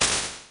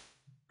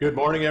Good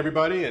morning,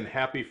 everybody, and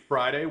happy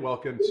Friday.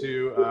 Welcome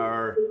to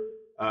our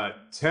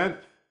 10th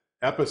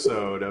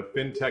episode of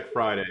FinTech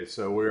Friday.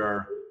 So we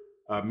are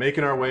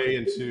making our way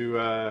into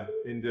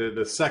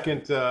the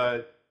second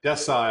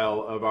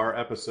decile of our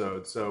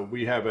episode. So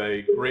we have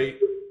a great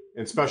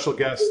and special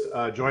guest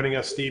joining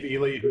us, Steve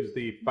Ely, who's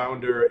the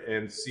founder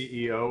and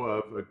CEO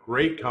of a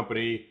great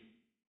company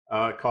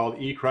called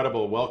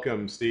eCredible.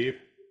 Welcome, Steve.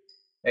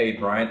 Hey,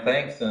 Brian,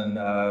 thanks, and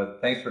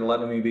thanks for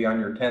letting me be on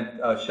your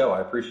 10th show.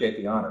 I appreciate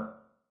the honor.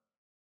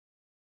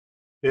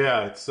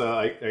 Yeah,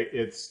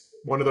 it's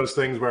one of those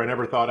things where I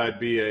never thought I'd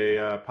be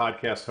a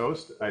podcast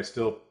host. I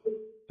still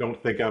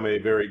don't think I'm a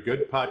very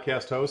good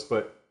podcast host,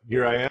 but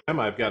here I am.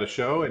 I've got a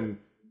show, and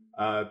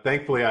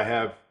thankfully I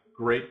have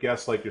great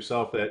guests like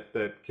yourself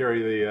that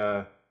carry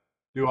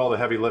do all the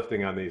heavy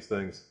lifting on these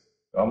things.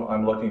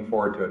 I'm looking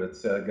forward to it.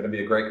 It's going to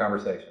be a great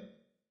conversation.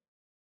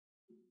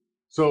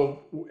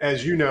 So,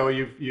 as you know,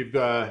 you've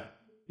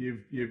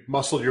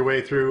muscled your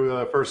way through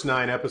the first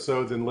 9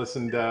 episodes and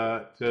listened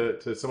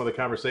to some of the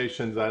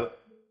conversations.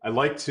 I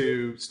like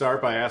to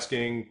start by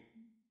asking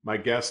my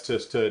guests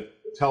just to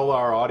tell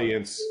our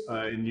audience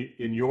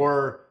in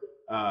your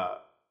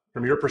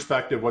from your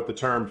perspective what the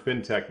term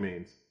fintech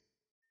means.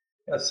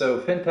 Yeah, so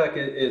fintech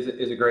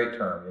is a great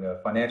term. You know,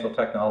 financial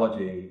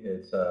technology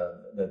is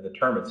the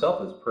term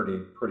itself is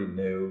pretty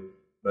new,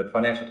 but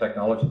financial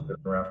technology has been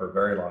around for a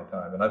very long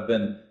time, and I've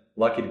been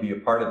lucky to be a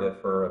part of it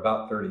for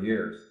about 30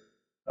 years.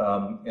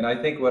 And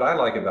I think what I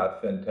like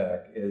about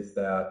fintech is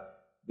that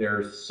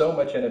there's so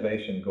much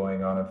innovation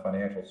going on in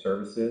financial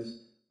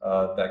services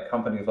that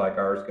companies like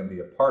ours can be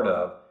a part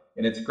of.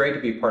 And it's great to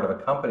be part of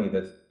a company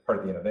that's part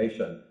of the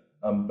innovation,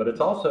 but it's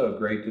also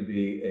great to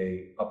be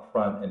a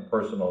upfront and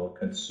personal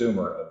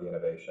consumer of the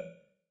innovation.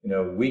 You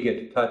know, we get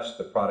to touch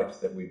the products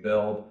that we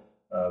build.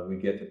 We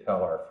get to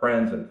tell our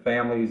friends and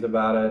families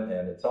about it,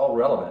 and it's all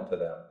relevant to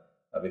them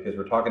because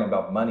we're talking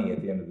about money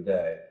at the end of the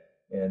day.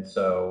 And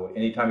so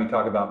anytime you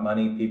talk about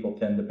money, people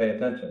tend to pay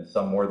attention,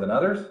 some more than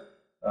others,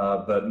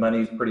 but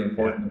money is pretty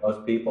important to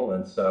most people.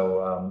 And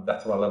so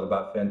that's what I love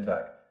about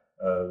fintech.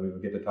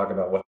 We get to talk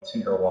about what's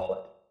in your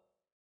wallet.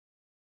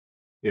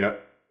 Yeah.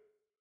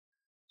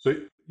 So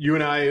you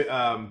and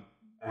I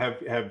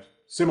have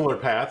similar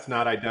paths,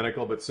 not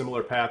identical, but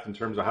similar paths in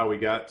terms of how we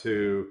got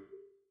to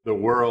the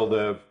world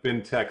of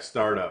fintech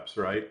startups,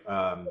 right?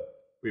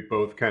 We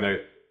both kind of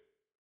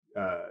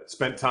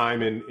spent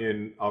time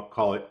in I'll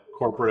call it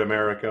corporate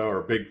America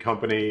or big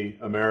company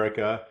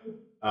America,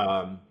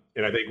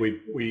 and I think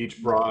we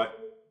each brought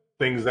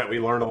things that we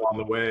learned along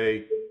the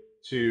way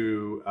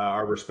to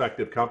our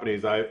respective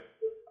companies.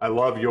 I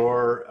love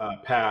your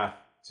path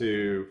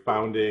to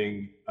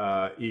founding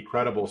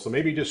eCredible. So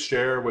maybe just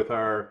share with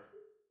our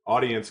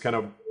audience kind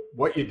of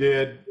what you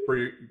did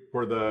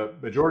for the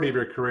majority of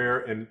your career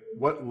and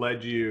what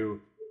led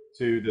you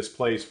to this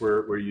place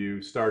where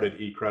you started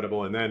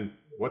eCredible, and then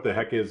what the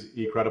heck is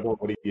eCredible?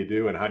 What do you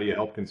do, and how do you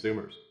help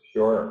consumers?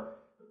 Sure.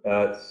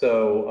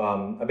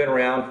 So I've been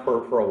around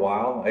for a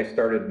while. I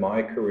started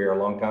my career a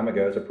long time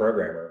ago as a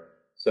programmer.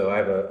 So I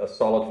have a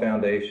solid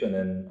foundation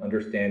in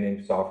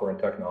understanding software and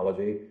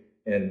technology,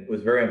 and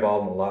was very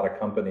involved in a lot of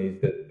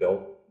companies that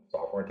built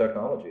software and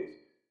technologies.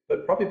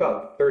 But probably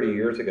about 30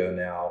 years ago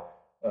now,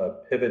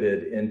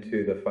 pivoted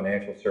into the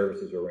financial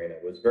services arena.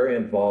 Was very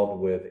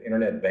involved with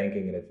internet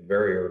banking in its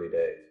very early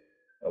days,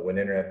 when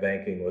internet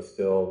banking was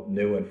still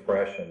new and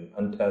fresh and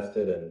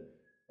untested, and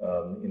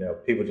you know,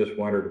 people just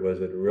wondered, was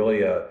it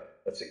really a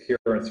secure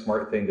and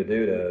smart thing to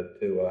do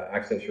to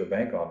access your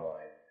bank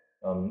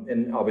online?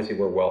 And obviously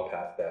we're well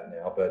past that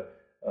now,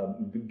 but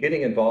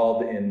getting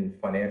involved in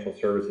financial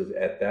services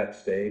at that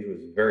stage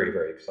was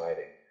very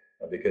exciting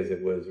because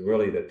it was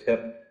really the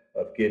tip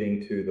of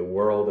getting to the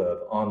world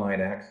of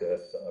online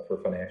access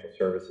for financial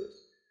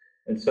services.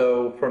 And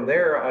so from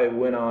there, I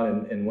went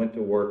on and went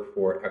to work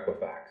for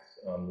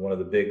Equifax, one of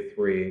the big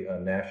 3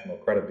 national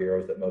credit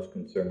bureaus that most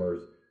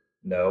consumers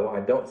know. I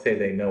don't say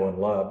they know and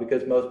love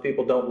because most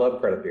people don't love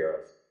credit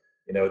bureaus.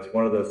 You know, it's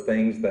one of those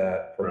things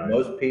that for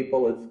most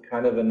people, it's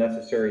kind of a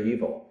necessary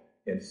evil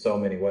in so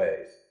many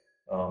ways.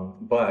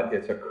 But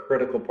it's a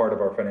critical part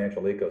of our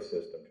financial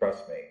ecosystem,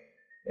 trust me.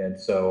 And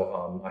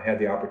so I had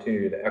the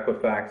opportunity to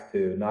Equifax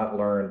to not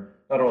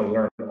only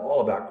learn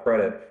all about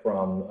credit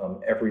from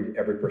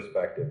every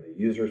perspective, the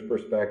user's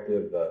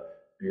perspective, the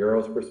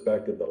bureau's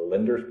perspective, the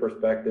lender's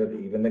perspective,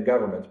 even the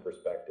government's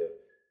perspective.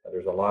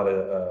 There's a lot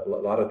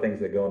of things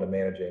that go into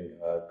managing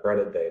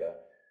credit data.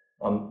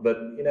 But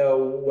you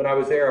know, when I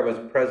was there, I was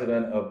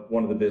president of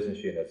one of the business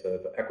units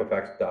of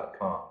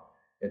Equifax.com.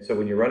 And so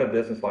when you run a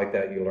business like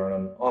that, you learn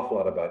an awful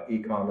lot about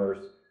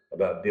e-commerce,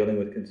 about dealing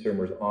with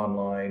consumers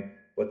online,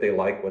 what they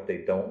like, what they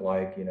don't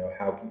like, you know,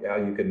 how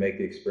you can make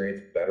the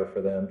experience better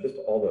for them, just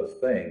all those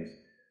things.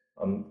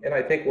 And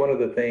I think one of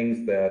the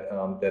things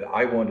that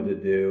I wanted to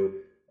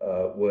do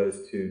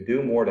was to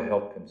do more to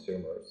help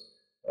consumers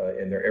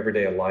in their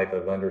everyday life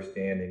of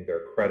understanding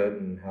their credit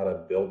and how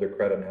to build their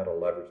credit and how to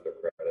leverage their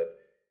credit.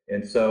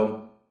 And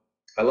so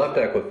I left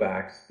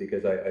Equifax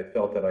because I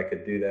felt that I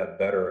could do that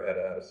better at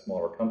a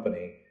smaller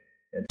company.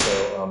 And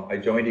so I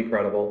joined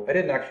eCredible. I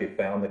didn't actually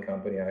found the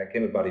company. I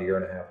came about a year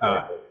and a half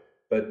Ah, later,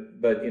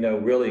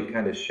 but really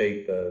kind of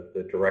shaped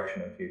the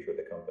direction and future of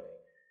the company.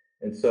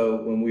 And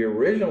so when we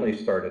originally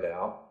started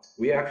out,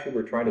 we actually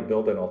were trying to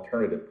build an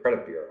alternative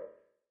credit bureau.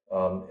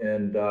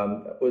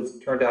 That was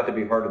turned out to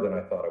be harder than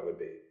I thought it would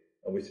be.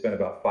 We spent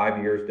about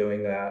 5 years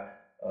doing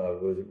that.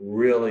 It was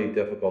really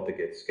difficult to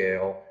get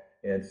scale.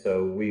 And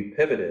so we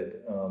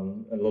pivoted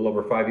a little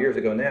over 5 years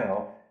ago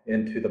now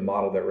into the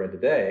model that we're in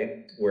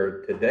today,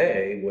 where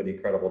today what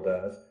eCredible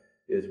does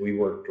is we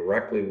work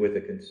directly with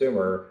the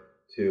consumer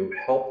to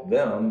help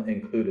them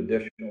include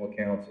additional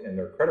accounts in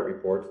their credit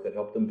reports that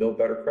help them build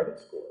better credit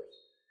scores.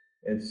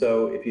 And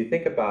so if you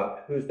think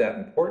about who's that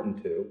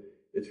important to,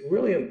 it's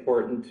really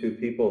important to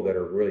people that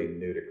are really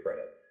new to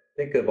credit.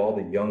 Think of all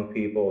the young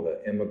people,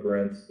 the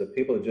immigrants, the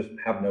people that just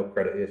have no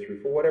credit history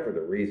for whatever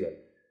the reason.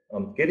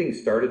 Getting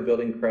started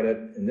building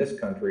credit in this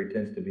country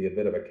tends to be a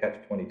bit of a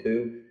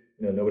catch-22.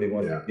 Nobody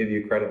wants to yeah. give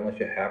you credit unless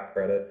you have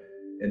credit.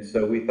 And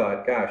so we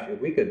thought, gosh,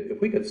 if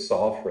we could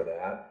solve for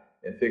that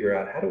and figure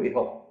out how do we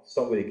help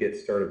somebody get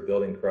started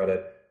building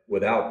credit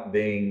without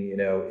being, in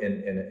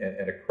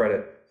a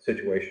credit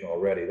situation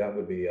already, that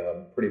would be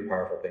a pretty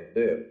powerful thing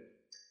to do.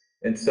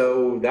 And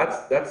so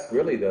that's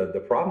really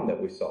the problem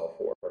that we solve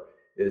for,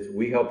 is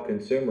we help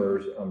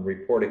consumers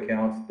report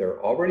accounts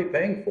they're already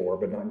paying for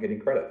but not getting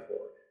credit for.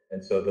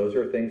 And so those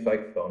are things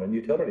like phone and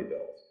utility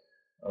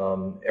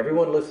bills.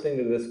 Everyone listening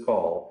to this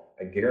call,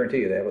 I guarantee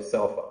you they have a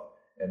cell phone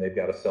and they've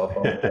got a cell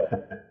phone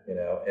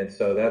bill, and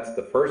so that's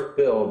the first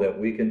bill that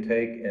we can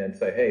take and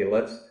say, hey,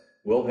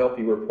 we'll help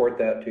you report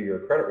that to your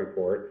credit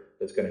report.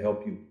 That's going to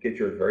help you get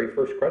your very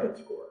first credit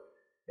score.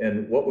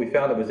 And what we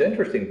found that was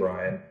interesting,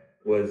 Brian,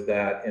 was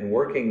that in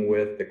working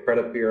with the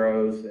credit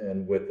bureaus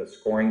and with the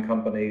scoring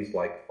companies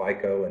like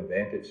FICO and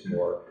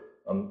VantageScore,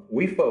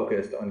 we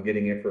focused on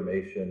getting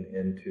information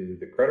into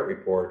the credit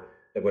report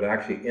that would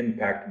actually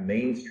impact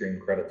mainstream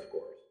credit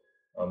scores.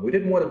 We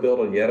didn't want to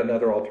build yet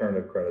another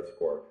alternative credit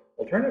score.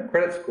 Alternative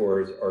credit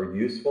scores are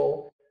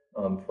useful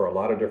for a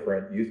lot of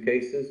different use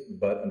cases,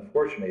 but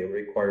unfortunately it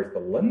requires the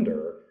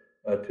lender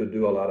to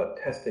do a lot of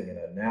testing and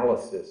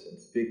analysis and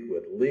speak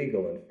with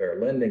legal and fair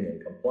lending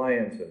and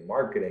compliance and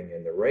marketing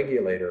and the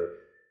regulator.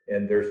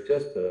 And there's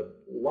just a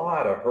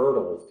lot of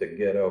hurdles to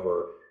get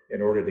over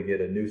in order to get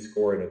a new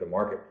score into the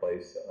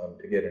marketplace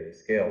to get any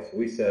scale. So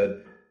we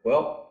said,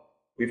 well,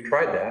 we've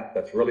tried that.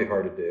 That's really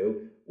hard to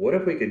do. What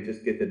if we could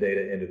just get the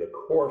data into the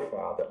core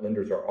file that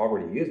lenders are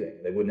already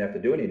using? They wouldn't have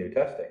to do any new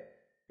testing.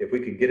 If we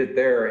could get it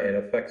there and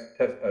affect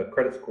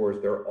credit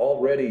scores they're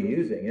already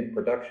using in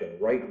production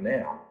right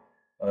now,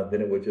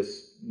 then it would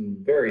just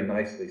very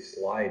nicely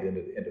slide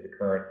into the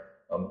current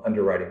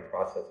underwriting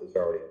processes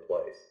already in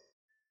place.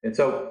 And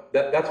so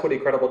that's what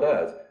eCredible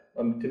does.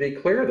 To be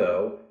clear,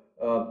 though,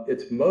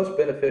 it's most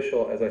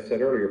beneficial, as I said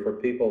earlier, for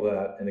people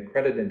that in the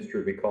credit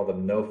industry we call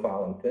them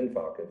no-file and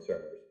thin-file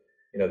consumers.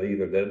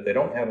 They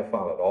don't have a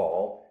file at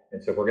all,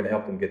 and so we're going to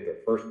help them get their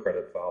first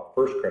credit file,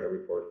 first credit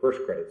report,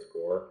 first credit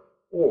score,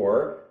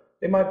 or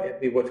they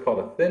might be what's called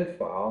a thin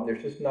file, and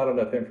there's just not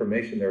enough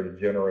information there to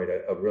generate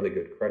a really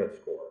good credit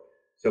score.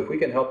 So if we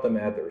can help them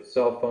add their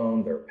cell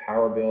phone, their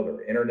power bill,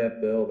 their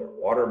internet bill, their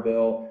water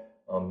bill,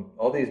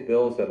 all these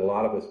bills that a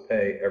lot of us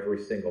pay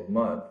every single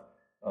month,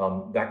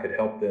 that could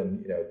help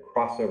them,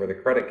 cross over the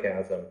credit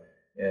chasm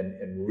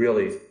and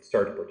really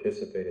start to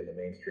participate in the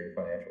mainstream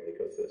financial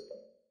ecosystem.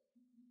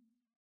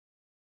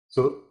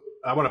 So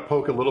I want to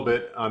poke a little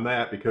bit on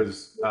that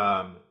because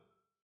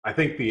I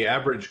think the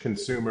average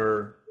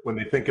consumer, when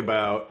they think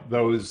about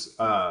those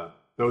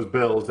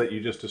bills that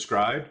you just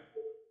described,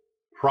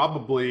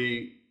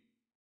 probably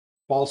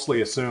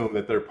falsely assume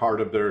that they're part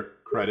of their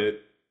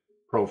credit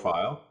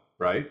profile,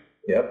 right?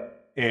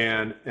 Yep.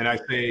 And I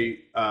say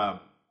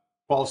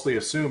falsely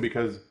assume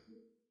because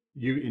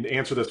you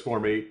answer this for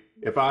me.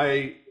 If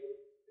I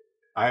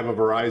have a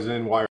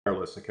Verizon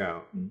wireless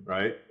account,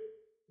 right?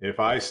 If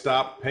I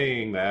stop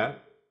paying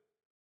that,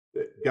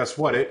 guess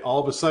what? It all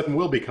of a sudden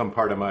will become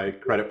part of my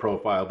credit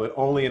profile, but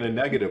only in a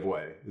negative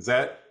way. Is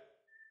that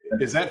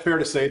fair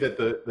to say that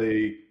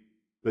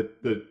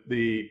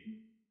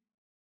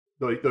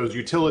those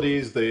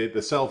utilities,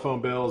 the cell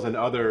phone bills and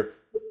other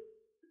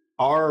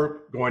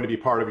are going to be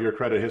part of your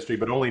credit history,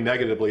 but only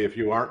negatively if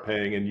you aren't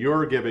paying, and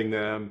you're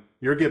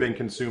giving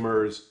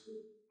consumers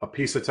a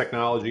piece of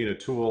technology and a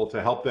tool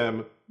to help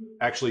them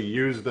actually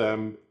use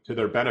them to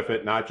their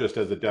benefit, not just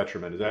as a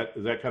detriment. Is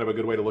that kind of a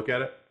good way to look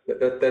at it?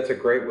 That's a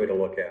great way to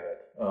look at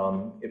it.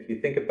 If you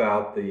think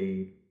about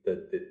the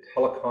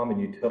telecom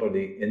and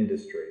utility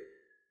industry,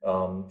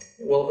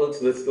 well,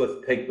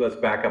 let's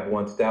back up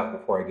one step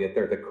before I get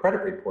there. The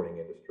credit reporting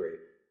industry.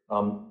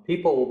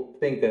 People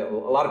think that a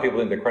lot of people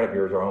think the credit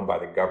bureaus are owned by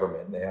the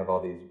government. And they have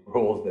all these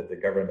rules that the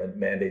government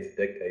mandates,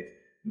 dictates.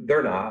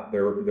 They're not.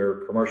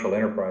 They're commercial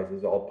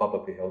enterprises, all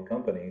publicly held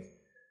companies.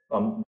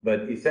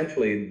 But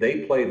essentially,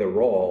 they play the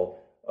role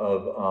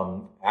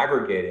of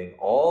aggregating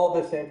all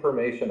this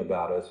information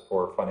about us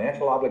for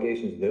financial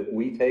obligations that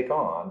we take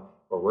on,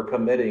 or we're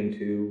committing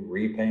to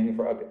repaying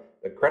for.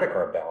 a credit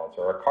card balance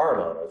or a car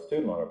loan or a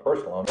student loan or a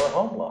personal loan or a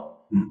home loan.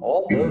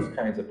 All those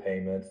kinds of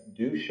payments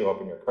do show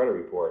up in your credit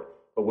report.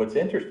 But what's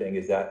interesting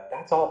is that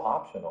that's all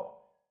optional.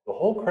 The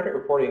whole credit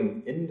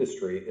reporting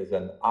industry is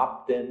an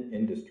opt-in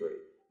industry.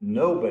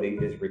 Nobody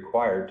is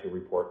required to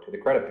report to the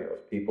credit bureaus.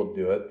 People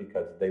do it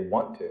because they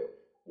want to.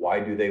 Why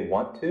do they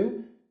want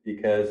to?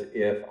 Because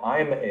if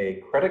I'm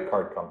a credit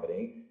card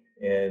company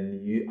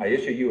and I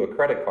issue you a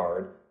credit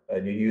card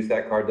and you use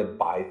that card to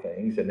buy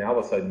things, and now all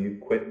of a sudden you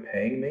quit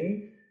paying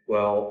me,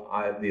 well,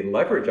 the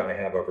leverage I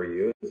have over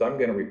you is I'm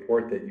going to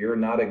report that you're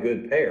not a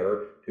good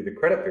payer to the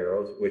credit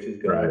bureaus, which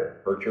is going to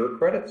hurt your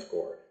credit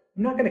score.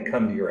 I'm not going to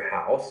come to your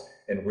house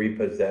and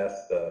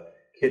repossess the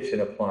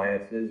kitchen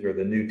appliances or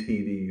the new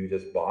TV you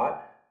just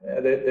bought.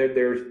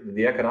 There's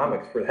the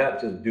economics for that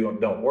just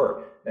don't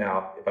work.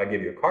 Now, if I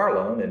give you a car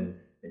loan and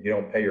you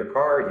don't pay your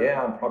car,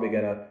 yeah, I'm probably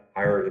going to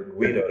hire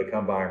Guido to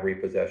come by and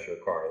repossess your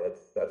car.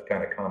 That's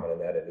kind of common in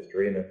that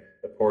industry. And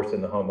of course,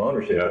 in the home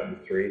ownership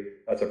industry,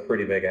 that's a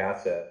pretty big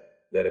asset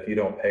that if you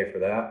don't pay for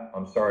that,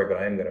 I'm sorry, but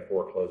I am going to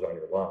foreclose on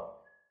your loan.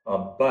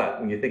 But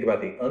when you think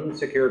about the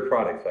unsecured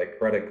products like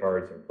credit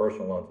cards and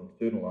personal loans and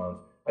student loans,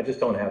 I just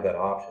don't have that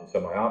option. So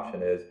my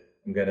option is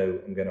I'm going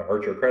to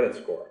hurt your credit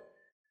score.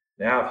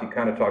 Now, if you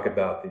kind of talk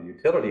about the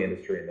utility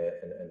industry and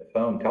the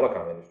phone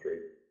telecom industry,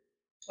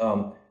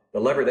 the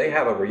lever they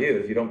have over you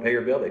is you don't pay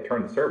your bill, they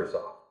turn the service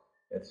off.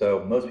 And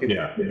so most people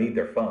need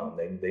their phone,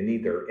 they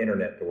need their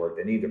internet to work,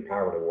 they need their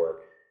power to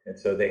work. And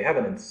so they have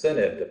an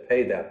incentive to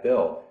pay that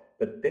bill,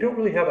 but they don't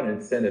really have an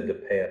incentive to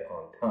pay it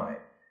on time.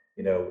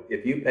 You know,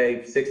 if you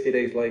pay 60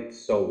 days late,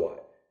 so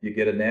what? You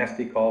get a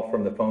nasty call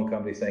from the phone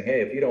company saying,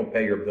 hey, if you don't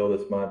pay your bill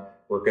this month,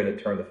 we're going to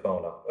turn the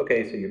phone off.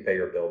 Okay, so you pay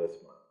your bill this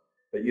month,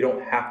 but you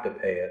don't have to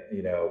pay it,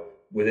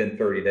 within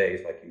 30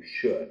 days like you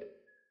should.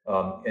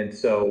 And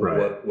so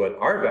what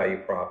our value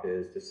prop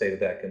is to say to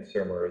that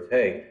consumer is,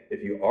 hey,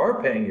 if you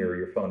are paying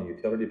your phone and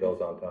utility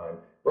bills on time,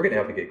 we're going to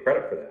help you get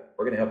credit for that.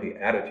 We're going to help you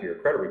add it to your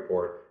credit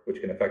report, which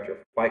can affect your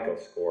FICO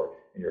score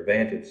and your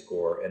Vantage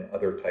score and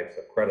other types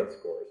of credit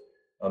scores.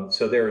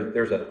 So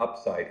there's an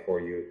upside for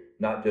you,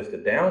 not just a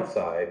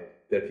downside,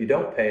 that if you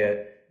don't pay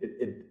it,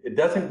 it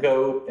doesn't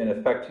go and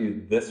affect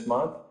you this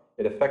month.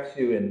 It affects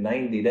you in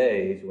 90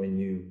 days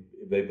when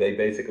they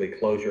basically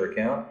close your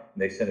account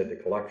and they send it to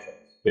collections.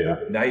 Yeah.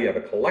 Now you have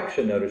a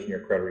collection notice in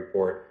your credit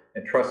report,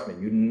 and trust me,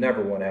 you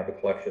never want to have a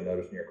collection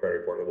notice in your credit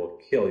report. It will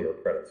kill your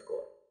credit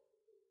score.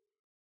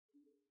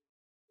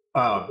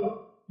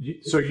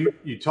 So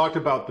you talked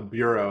about the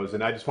bureaus,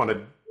 and I just want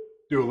to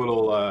do a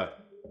little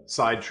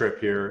side trip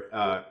here,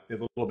 a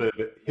little bit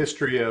of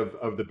history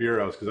of the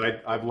bureaus,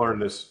 because I've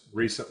learned this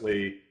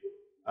recently.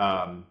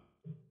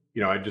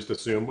 I just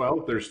assumed,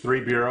 well, there's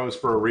 3 bureaus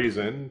for a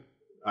reason.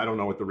 I don't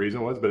know what the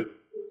reason was, but it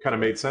kind of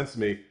made sense to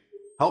me.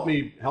 Help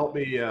me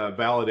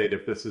validate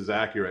if this is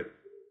accurate.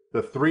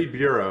 The 3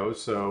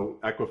 bureaus, so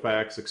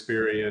Equifax,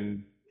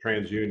 Experian,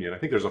 TransUnion. I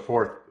think there's a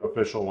 4th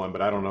official one,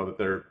 but I don't know that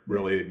they're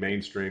really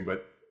mainstream.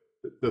 But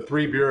the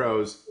 3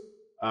 bureaus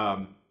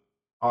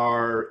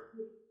are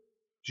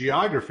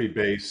geography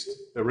based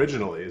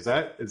originally. Is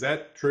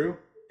that true?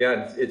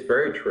 Yeah, it's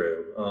very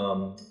true.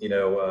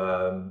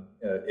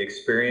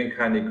 Experian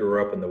kind of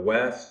grew up in the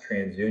West,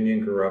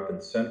 TransUnion grew up in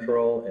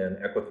Central, and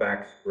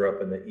Equifax grew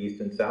up in the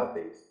East and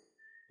Southeast.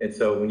 And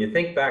so when you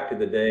think back to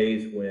the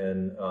days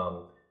when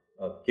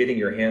getting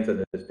your hands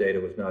on this data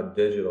was not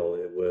digital,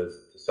 it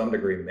was to some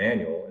degree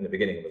manual. In the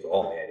beginning, it was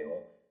all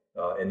manual.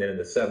 And then in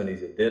the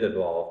 70s, it did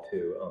evolve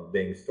to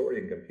being stored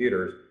in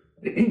computers.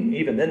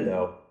 Even then,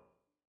 though,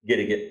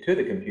 getting it to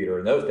the computer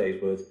in those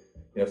days was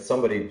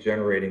somebody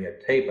generating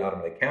a tape out of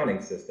an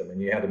accounting system, and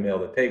you had to mail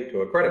the tape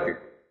to a credit bureau.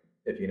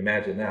 If you can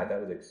imagine that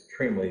was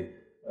extremely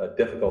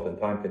difficult and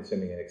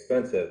time-consuming and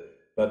expensive.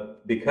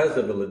 But because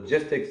of the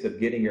logistics of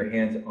getting your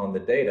hands on the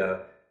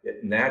data,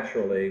 it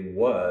naturally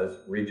was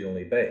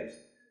regionally based.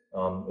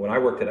 When I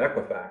worked at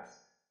Equifax,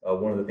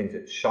 one of the things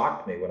that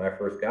shocked me when I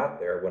first got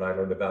there, when I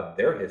learned about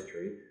their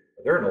history,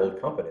 they're an old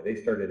company. They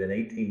started in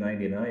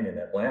 1899 in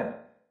Atlanta.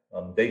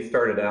 They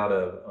started out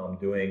of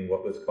doing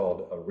what was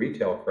called a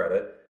retail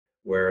credit,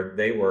 where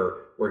they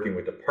were working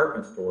with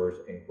department stores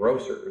and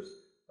grocers,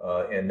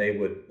 and they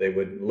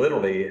would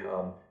literally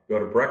go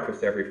to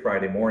breakfast every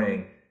Friday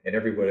morning, and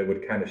everybody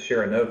would kind of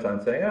share notes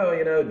on saying,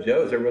 oh,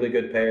 Joe's a really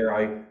good payer.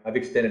 I've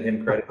extended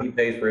him credit. He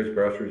pays for his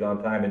groceries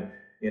on time, and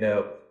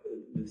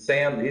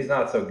Sam, he's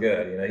not so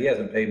good. He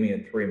hasn't paid me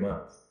in 3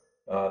 months,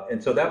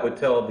 and so that would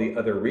tell the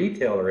other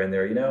retailer in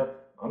there,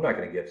 I'm not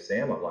going to give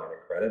Sam a line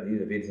of credit.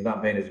 If he's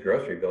not paying his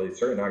grocery bill, he's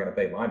certainly not going to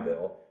pay my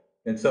bill.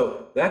 And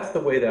so that's the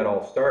way that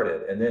all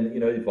started. And then,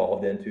 it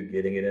evolved into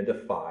getting it into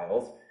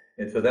files.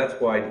 And so that's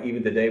why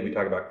even today we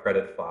talk about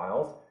credit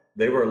files.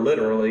 They were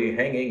literally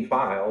hanging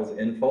files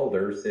in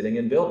folders sitting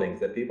in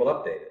buildings that people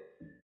updated.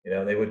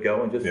 They would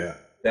go and just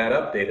that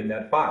update in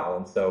that file.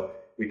 And so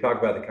we talk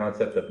about the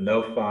concepts of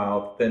no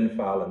file, thin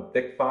file, and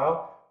thick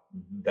file.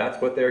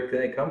 That's what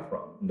they come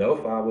from. No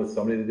file was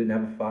somebody that didn't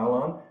have a file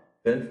on.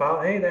 Thin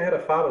file, hey, they had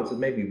a file that said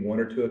maybe 1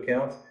 or 2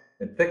 accounts.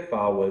 And thick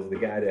file was the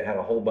guy that had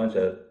a whole bunch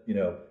of,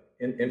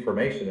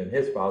 information in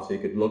his file, so you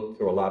could look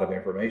through a lot of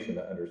information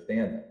to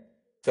understand them.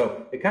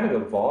 So it kind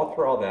of evolved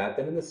through all that.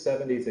 Then in the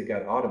 70s, it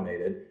got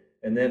automated.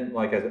 And then,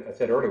 like I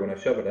said earlier, when I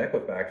showed up at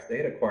Equifax, they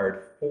had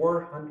acquired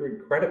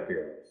 400 credit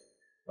bureaus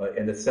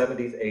in the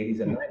 70s, 80s,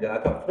 and 90s.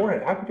 I thought,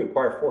 400, how could you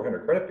acquire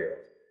 400 credit bureaus?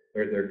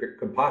 There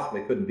could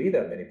possibly couldn't be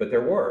that many, but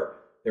there were.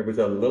 There was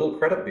a little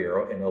credit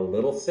bureau in a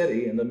little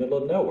city in the middle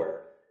of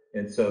nowhere.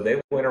 And so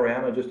they went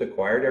around and just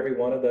acquired every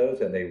one of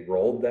those, and they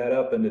rolled that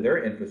up into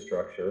their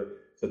infrastructure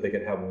so they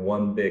could have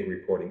one big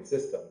reporting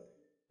system.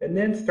 And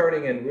then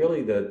starting in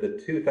really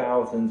the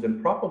 2000s,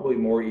 and probably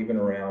more even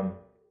around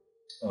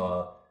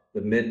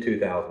the mid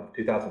 2000s,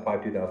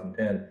 2005,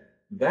 2010,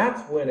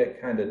 that's when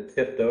it kind of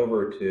tipped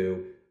over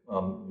to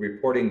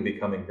reporting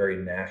becoming very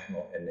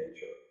national in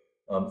nature.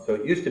 So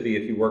it used to be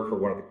if you worked for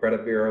one of the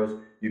credit bureaus,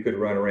 you could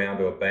run around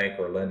to a bank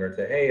or a lender and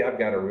say, hey, I've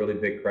got a really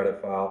big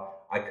credit file.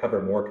 I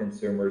cover more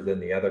consumers than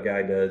the other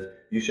guy does.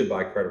 You should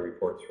buy credit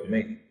reports from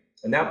me.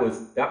 And that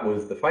was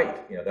the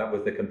fight. That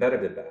was the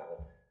competitive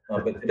battle.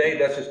 But today,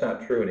 that's just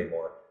not true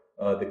anymore.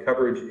 The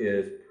coverage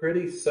is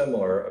pretty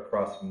similar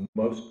across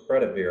most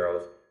credit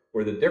bureaus.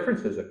 Where the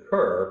differences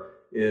occur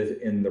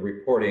is in the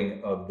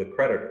reporting of the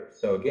creditors.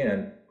 So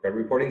again, credit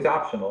reporting is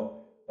optional.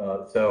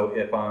 So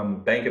if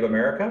I'm Bank of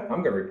America,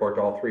 I'm going to report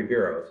to all three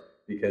bureaus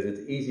because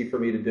it's easy for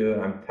me to do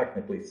and I'm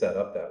technically set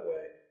up that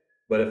way.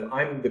 But if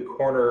I'm the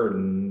corner,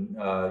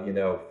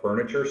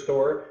 furniture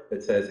store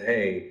that says,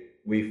 hey,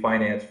 we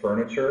finance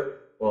furniture,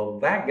 well,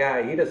 that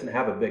guy, he doesn't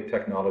have a big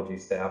technology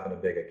staff and a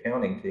big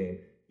accounting team.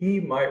 He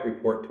might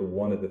report to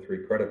one of the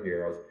three credit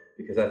bureaus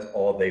because that's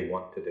all they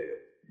want to do.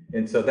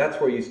 And so that's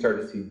where you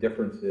start to see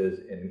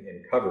differences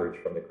in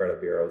coverage from the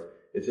credit bureaus.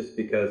 It's just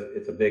because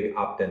it's a big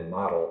opt-in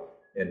model.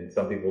 And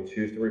some people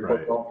choose to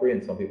report to all three,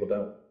 and some people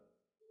don't.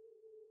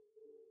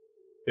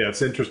 Yeah,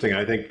 it's interesting.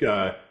 I think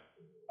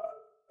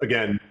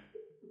again,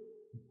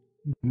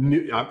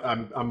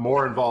 I'm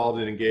more involved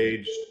and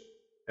engaged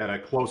at a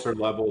closer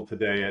level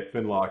today at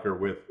FinLocker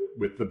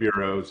with the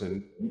bureaus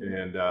and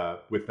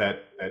with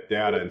that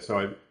data. And so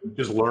I'm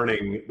just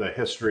learning the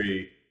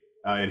history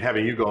and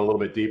having you go a little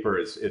bit deeper.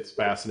 It's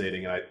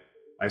fascinating. And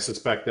I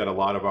suspect that a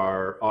lot of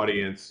our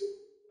audience.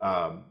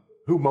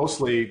 Who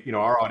mostly,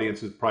 our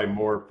audience is probably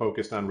more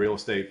focused on real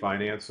estate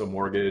finance, so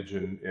mortgage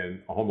and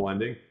home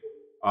lending,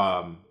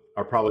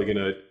 are probably going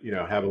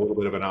to, have a little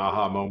bit of an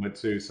aha moment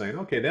too, saying,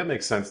 okay, that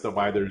makes sense. That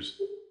why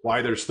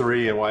there's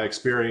three and why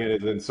Experian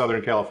is in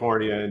Southern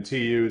California and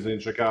TU's in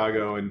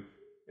Chicago and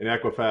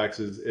Equifax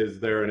is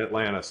there in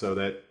Atlanta. So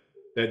that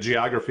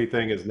geography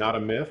thing is not a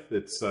myth.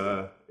 It's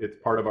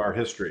part of our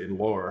history and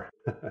lore.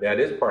 Yeah, it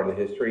is part of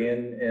the history,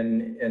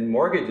 and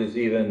mortgage is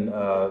even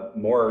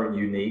more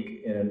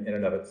unique in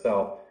and of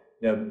itself.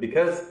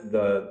 Because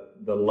the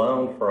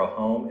loan for a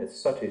home is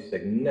such a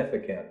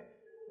significant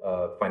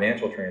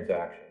financial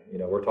transaction.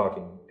 We're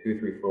talking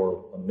 $2, $3,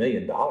 $4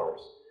 million.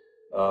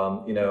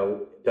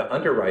 To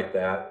underwrite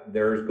that,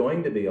 there's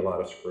going to be a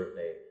lot of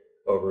scrutiny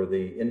over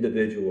the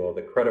individual,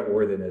 the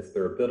creditworthiness,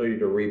 their ability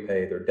to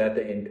repay, their debt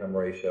to income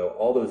ratio,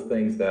 all those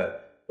things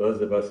that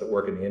those of us that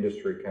work in the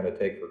industry kind of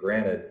take for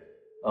granted.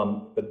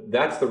 But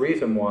that's the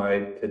reason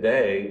why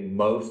today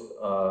most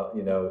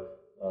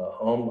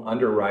home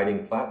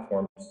underwriting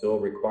platforms still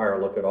require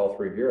a look at all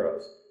three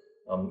bureaus.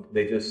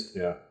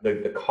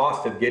 The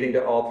cost of getting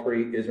to all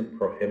three isn't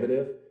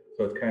prohibitive.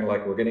 So it's kind of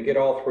like we're going to get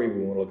all three.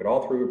 We want to look at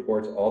all three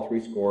reports, all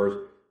three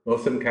scores.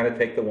 Most of them kind of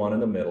take the one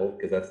in the middle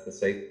because that's the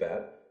safe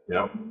bet.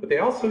 Yeah. But they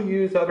also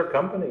use other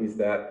companies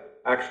that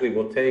actually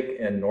will take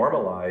and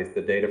normalize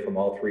the data from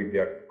all three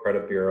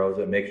credit bureaus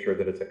and make sure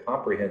that it's a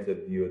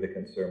comprehensive view of the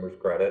consumer's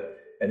credit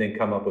and then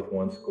come up with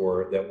one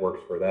score that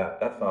works for that.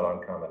 That's not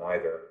uncommon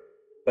either.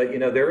 But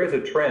there is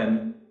a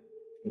trend.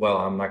 Well,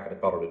 I'm not going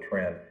to call it a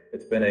trend.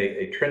 It's been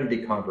a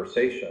trendy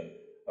conversation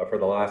for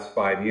the last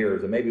 5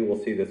 years, and maybe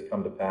we'll see this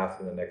come to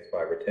pass in the next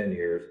 5 or 10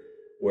 years,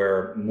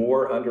 where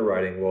more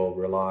underwriting will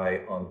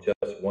rely on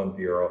just one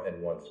bureau and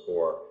one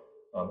score.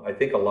 I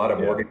think a lot of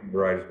mortgage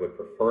underwriters would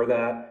prefer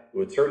that. It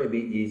would certainly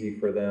be easy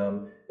for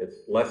them.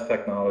 It's less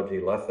technology,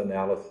 less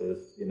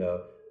analysis,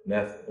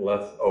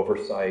 less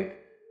oversight,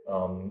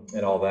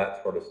 and all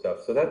that sort of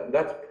stuff. So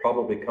that's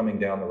probably coming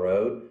down the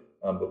road,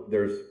 but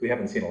we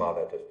haven't seen a lot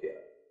of that just yet.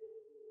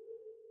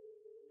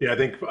 Yeah, I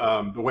think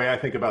the way I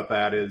think about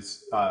that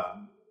is,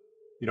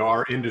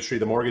 our industry,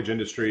 the mortgage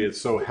industry, is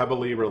so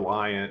heavily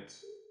reliant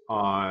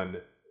on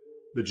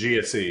the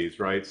GSEs,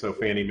 right? So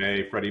Fannie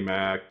Mae, Freddie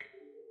Mac,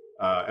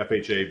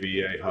 FHA,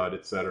 VA, HUD,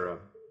 et cetera.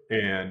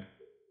 And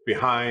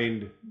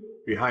behind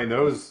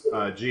those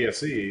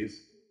GSEs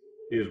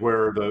is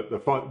where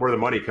where the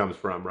money comes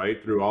from,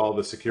 right? Through all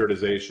the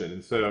securitization.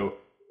 And so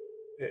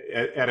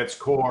at its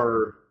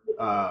core,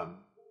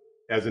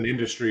 as an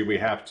industry, we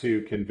have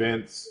to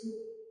convince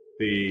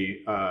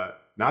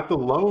not the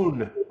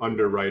loan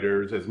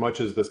underwriters as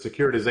much as the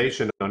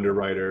securitization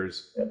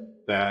underwriters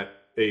that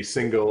a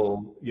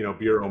single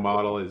bureau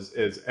model is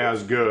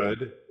as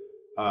good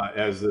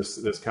as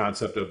this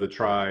concept of the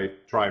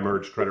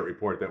tri-merge credit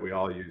report that we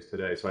all use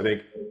today. So I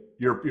think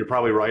you're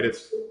probably right.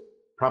 It's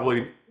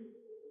probably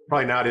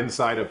probably not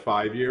inside of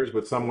 5 years,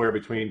 but somewhere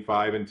between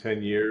 5 and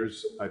 10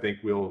 years, I think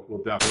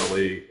we'll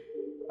definitely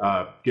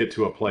get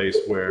to a place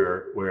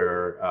where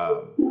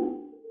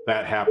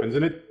that happens,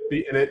 and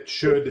it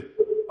should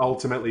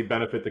ultimately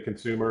benefit the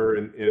consumer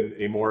in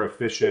a more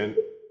efficient,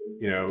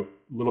 a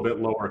little bit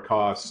lower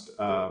cost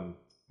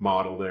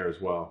model there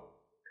as well.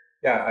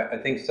 Yeah, I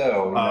think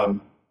so.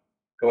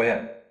 Go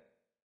ahead.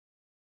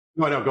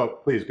 No, no,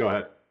 please go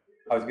ahead.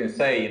 I was going to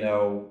say,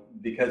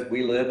 because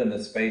we live in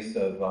the space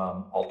of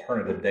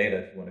alternative data,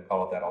 if you want to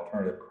call it that,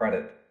 alternative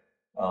credit,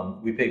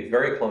 we pay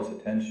very close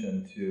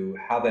attention to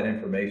how that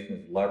information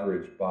is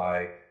leveraged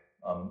by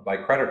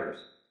creditors.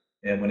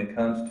 And when it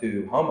comes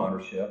to home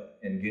ownership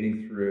and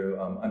getting through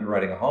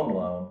underwriting a home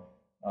loan,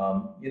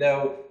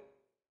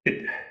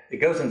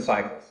 it goes in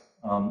cycles.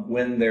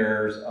 When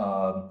there's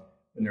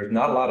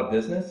not a lot of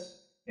business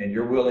and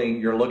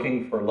you're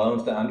looking for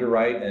loans to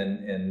underwrite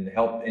and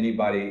help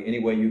anybody any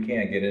way you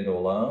can get into a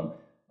loan,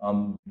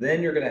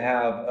 then you're going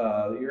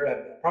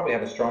to probably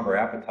have a stronger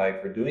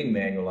appetite for doing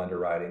manual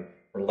underwriting,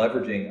 for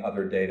leveraging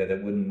other data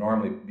that wouldn't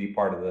normally be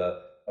part of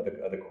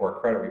the core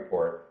credit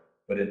report.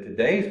 But in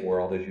today's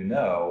world, as you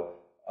know,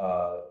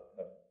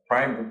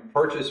 prime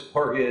purchase,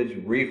 mortgage,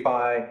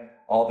 refi,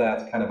 all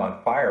that's kind of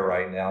on fire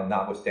right now,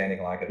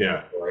 notwithstanding like an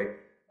inventory.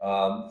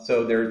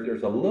 So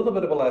there's a little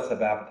bit of a less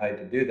of appetite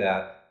to do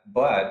that.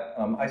 But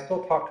I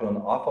still talk to an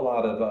awful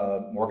lot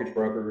of mortgage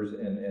brokers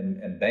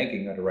and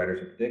banking underwriters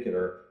in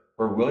particular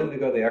who are willing to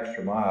go the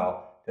extra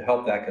mile to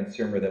help that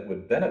consumer that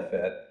would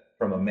benefit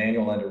from a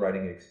manual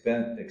underwriting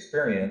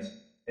experience,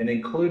 and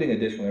including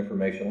additional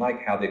information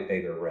like how they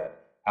pay their rent,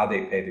 how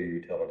they pay their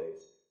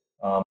utilities.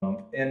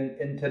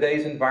 In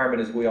today's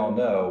environment, as we all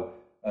know,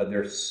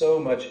 there's so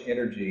much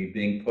energy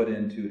being put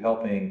into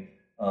helping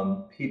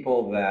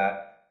people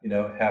that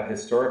have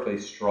historically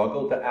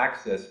struggled to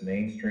access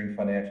mainstream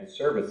financial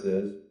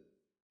services,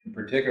 and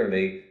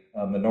particularly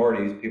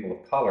minorities, people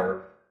of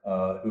color,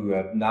 who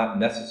have not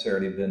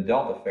necessarily been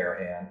dealt a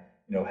fair hand,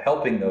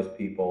 helping those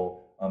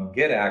people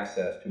get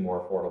access to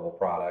more affordable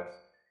products.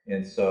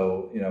 And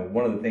so,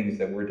 one of the things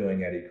that we're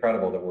doing at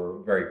eCredible that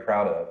we're very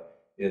proud of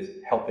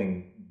is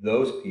helping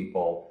those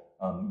people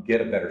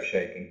get a better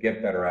shake and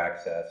get better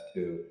access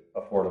to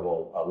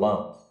affordable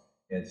loans.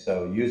 And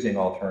so using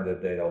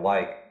alternative data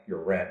like your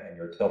rent and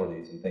your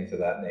utilities and things of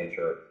that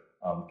nature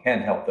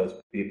can help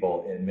those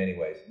people in many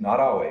ways. Not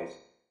always.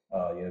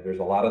 There's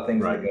a lot of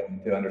things that go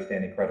into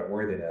understanding credit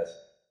worthiness.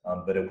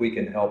 But if we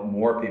can help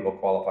more people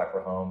qualify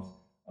for homes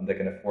that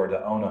can afford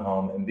to own a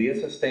home and be a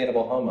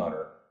sustainable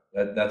homeowner,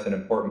 that's an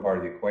important part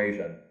of the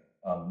equation,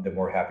 then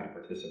we're happy to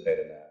participate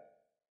in that.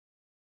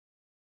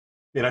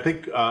 And I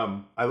think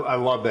I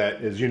love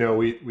that. As you know,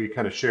 we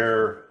kind of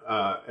share,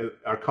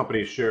 our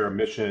companies share a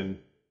mission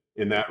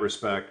in that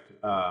respect.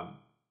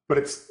 But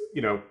it's,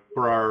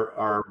 for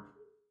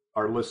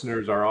our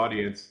listeners, our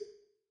audience,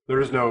 there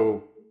is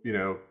no,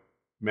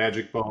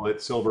 magic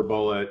bullet, silver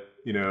bullet,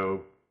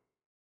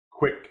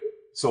 quick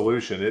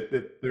solution.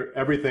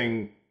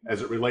 Everything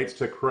as it relates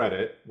to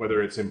credit,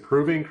 whether it's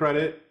improving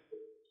credit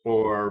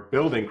or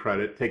building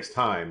credit, takes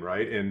time,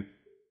 right? And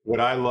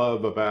what I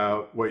love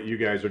about what you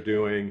guys are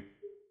doing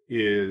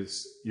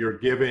is you're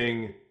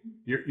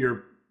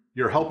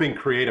helping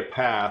create a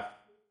path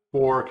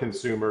for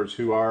consumers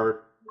who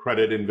are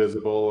credit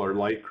invisible or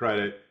light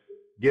credit,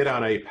 get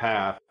on a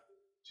path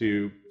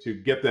to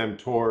get them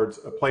towards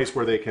a place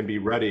where they can be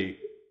ready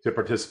to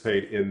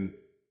participate in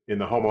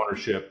the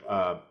homeownership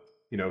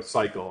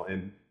cycle.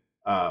 And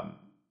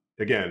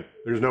again,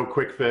 there's no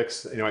quick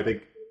fix. I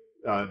think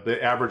the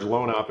average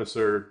loan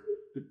officer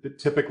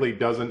typically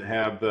doesn't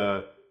have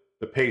the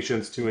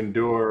patience to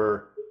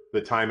endure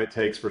the time it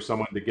takes for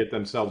someone to get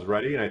themselves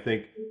ready. And I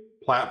think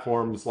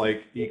platforms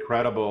like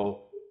eCredible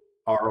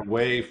are a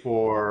way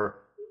for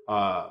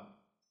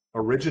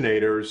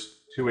originators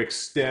to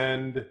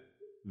extend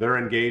their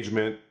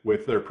engagement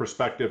with their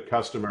prospective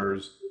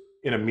customers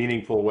in a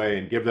meaningful way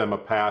and give them a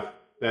path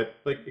that,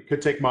 like, it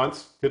could take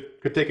months,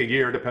 could take a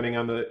year, depending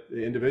on the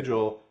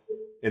individual.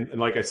 And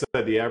like I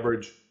said, the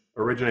average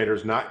originator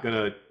is not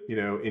going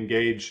to,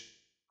 engage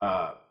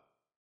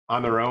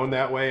on their own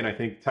that way. And I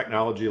think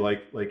technology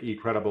like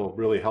eCredible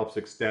really helps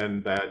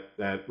extend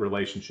that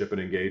relationship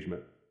and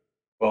engagement.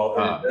 Well,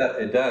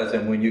 it does.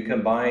 And when you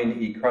combine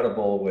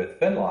eCredible with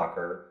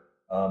FinLocker,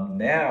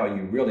 now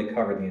you really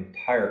cover the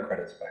entire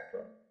credit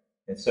spectrum.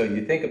 And so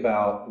you think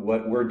about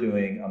what we're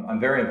doing. I'm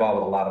very involved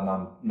with a lot of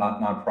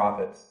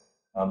nonprofits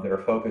that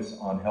are focused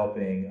on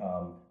helping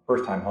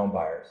first-time home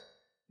buyers.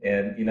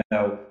 And,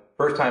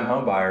 first-time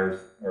home buyers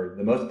are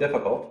the most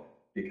difficult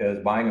because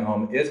buying a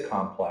home is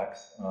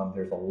complex.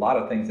 There's a lot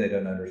of things they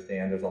don't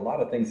understand. There's a lot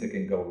of things that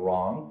can go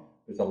wrong.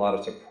 There's a lot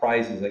of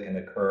surprises that can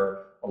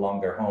occur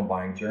along their home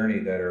buying journey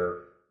that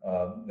are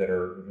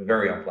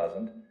very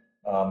unpleasant.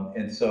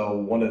 And so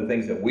one of the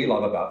things that we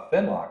love about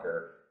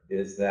FinLocker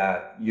is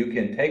that you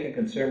can take a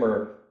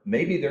consumer,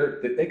 maybe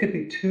they could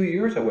be 2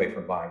 years away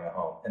from buying a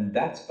home, and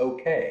that's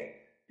okay,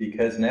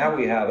 because now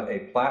we have a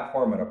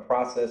platform and a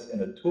process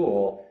and a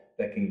tool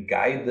that can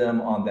guide them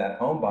on that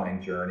home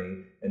buying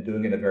journey and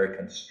doing it in a very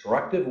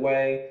constructive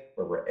way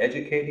where we're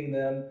educating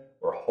them,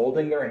 we're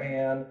holding their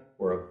hand,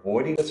 we're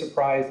avoiding the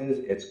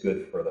surprises. It's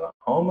good for the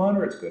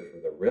homeowner, it's good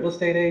for the real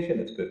estate agent,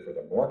 it's good for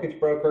the mortgage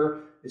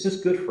broker. It's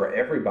just good for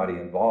everybody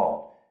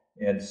involved.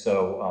 And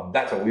so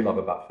that's what we love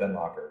about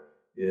FinLocker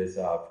is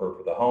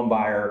for the home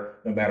buyer,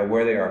 no matter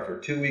where they are, if they're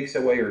 2 weeks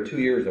away or 2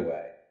 years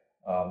away,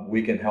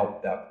 we can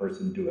help that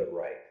person do it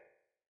right.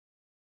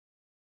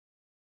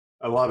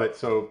 I love it.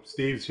 So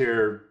Steve's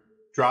here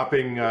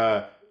dropping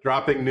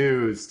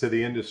news to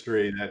the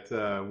industry that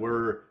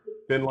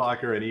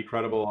FinLocker and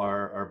eCredible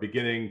are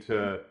beginning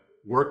to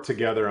work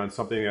together on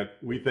something that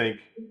we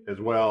think as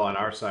well on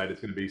our side is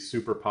going to be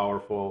super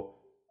powerful.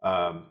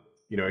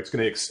 It's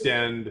going to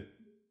extend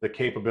the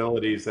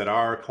capabilities that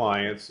our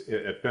clients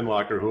at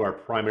FinLocker, who are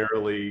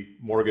primarily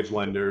mortgage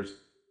lenders,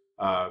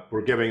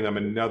 we're giving them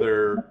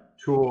another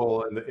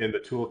tool in the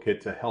toolkit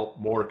to help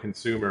more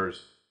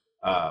consumers.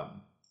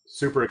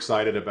 Super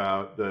excited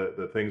about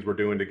the things we're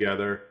doing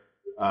together.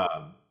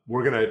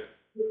 We're gonna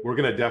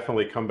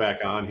definitely come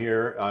back on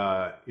here,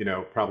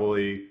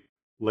 probably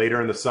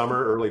later in the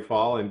summer, early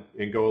fall,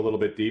 and go a little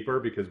bit deeper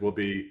because we'll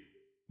be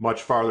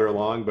much farther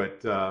along.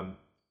 But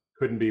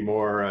couldn't be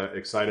more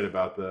excited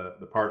about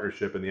the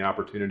partnership and the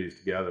opportunities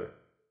together.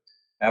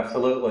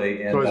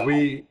 Absolutely. And so as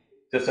we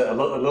just a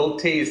little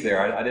tease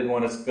there. I didn't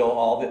want to spill I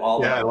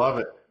love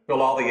it.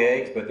 Spill all the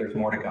eggs, but there's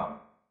more to come.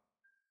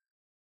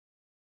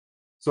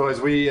 So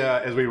as we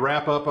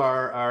wrap up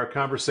our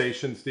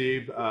conversation,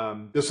 Steve,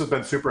 this has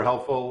been super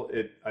helpful.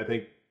 I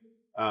think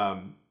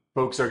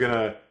folks are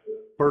gonna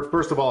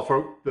first of all,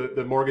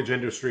 the mortgage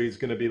industry is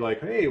gonna be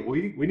like, hey,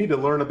 we need to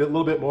learn a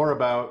little bit more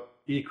about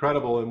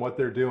eCredible and what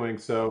they're doing.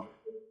 So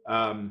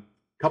a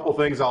couple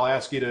things I'll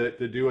ask you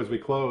to do as we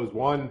close.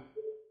 One,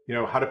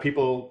 how do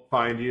people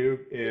find you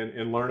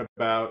and learn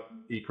about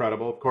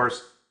eCredible? Of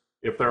course,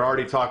 if they're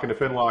already talking to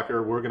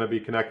FinLocker, we're going to be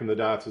connecting the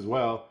dots as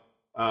well.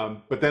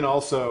 But then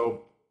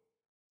also,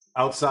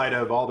 outside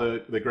of all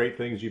the great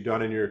things you've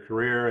done in your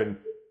career and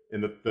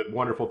the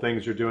wonderful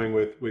things you're doing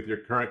with your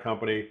current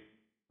company,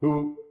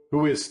 who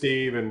is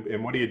Steve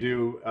and what do you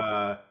do?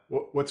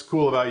 What's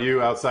cool about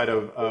you outside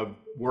of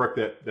work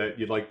that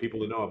you'd like people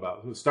to know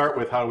about? Let's start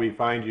with how we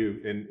find you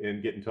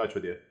and get in touch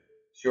with you.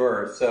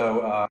 Sure.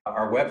 So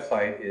our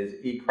website is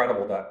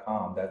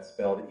ecredible.com. That's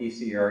spelled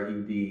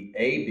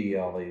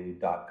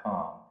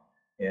ECREDABLE.com.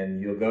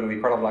 And you'll go to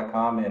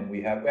ecredible.com, and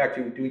we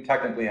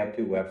technically have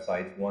two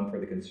websites, one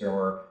for the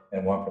consumer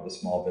and one for the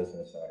small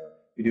business owner.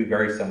 We do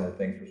very similar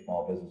things for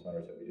small business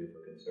owners that we do for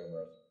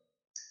consumers.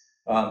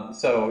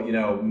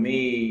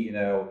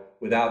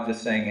 Without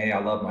just saying, hey, I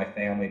love my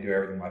family, do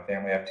everything with my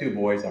family. I have two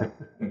boys I'm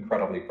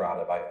incredibly proud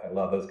of. I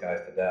love those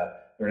guys to death.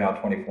 They're now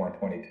 24 and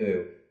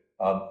 22.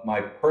 My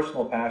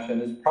personal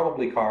passion is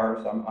probably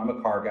cars. I'm a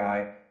car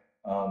guy.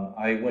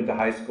 I went to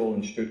high school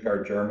in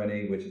Stuttgart,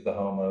 Germany, which is the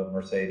home of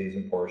Mercedes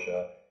and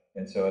Porsche.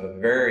 And so at a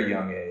very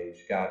young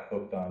age, got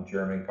hooked on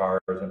German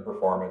cars and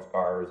performance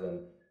cars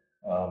and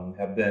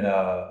have been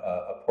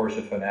a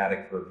Porsche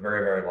fanatic for a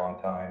very, very long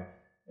time.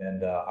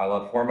 And I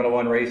love Formula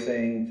One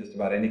racing, just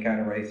about any kind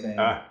of racing.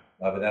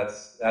 But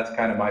that's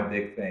kind of my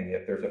big thing.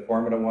 If there's a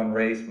Formula One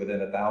race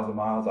within 1,000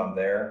 miles, I'm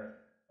there.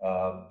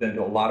 Been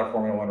to a lot of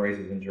Formula One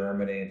races in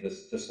Germany and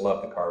just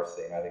love the car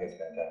scene. I think it's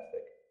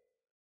fantastic.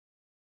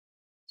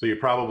 So you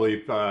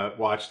probably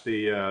watched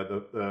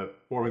the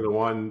Formula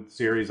One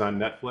series on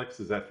Netflix.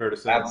 Is that fair to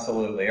say?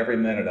 Absolutely, every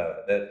minute of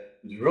it. That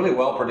was really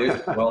well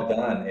produced, well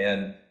done.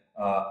 And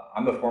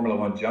I'm a Formula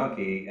One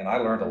junkie, and I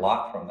learned a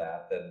lot from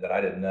that I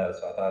didn't know.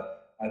 So I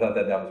thought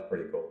that was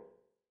pretty cool.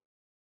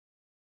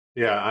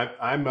 Yeah,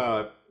 I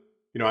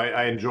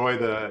enjoy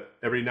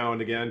every now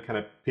and again kind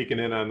of peeking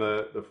in on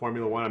the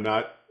Formula One. I'm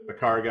not a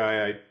car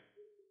guy.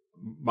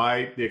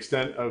 The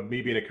extent of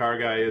me being a car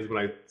guy is when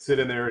I sit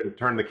in there and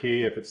turn the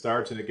key, if it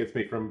starts and it gets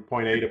me from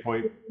point A to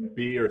point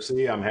B or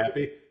C, I'm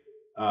happy.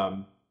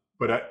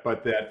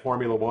 But that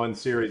Formula One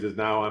series is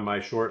now on my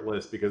short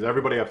list because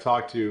everybody I've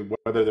talked to,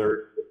 whether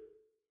they're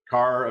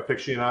car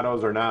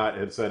aficionados or not,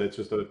 have said it's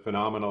just a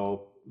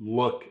phenomenal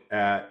look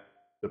at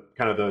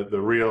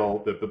the real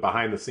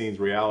behind the scenes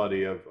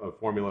reality of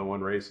Formula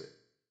One racing.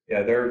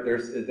 Yeah,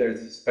 there's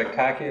a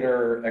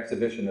spectacular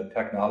exhibition of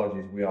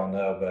technologies we all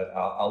know, but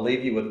I'll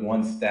leave you with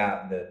one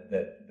stat that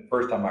the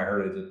first time I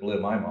heard it just blew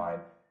my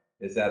mind,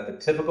 is that the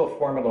typical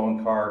Formula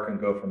One car can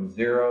go from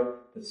 0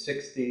 to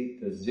 60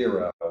 to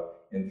 0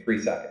 in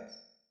 3 seconds.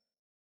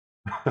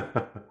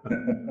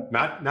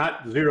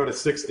 not 0 to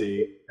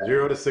 60,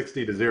 0 to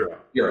 60 to 0.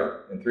 0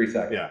 in 3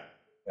 seconds. Yeah.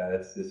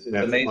 It's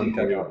amazing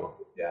technology.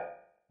 Yeah.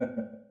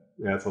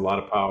 Yeah, it's a lot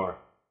of power.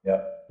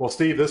 Yeah. Well,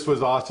 Steve, this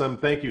was awesome.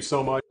 Thank you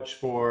so much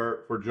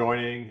for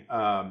joining.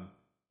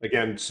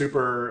 Again,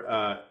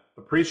 super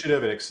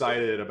appreciative and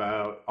excited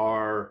about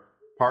our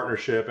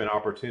partnership and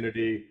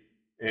opportunity,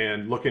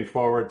 and looking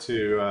forward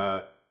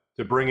to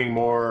bringing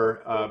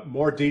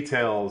more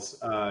details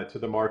to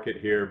the market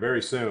here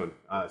very soon.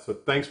 So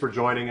thanks for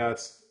joining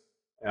us,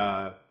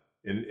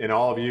 and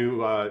all of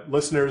you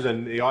listeners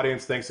and the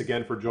audience. Thanks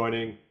again for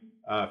joining.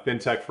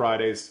 FinTech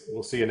Fridays.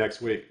 We'll see you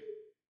next week.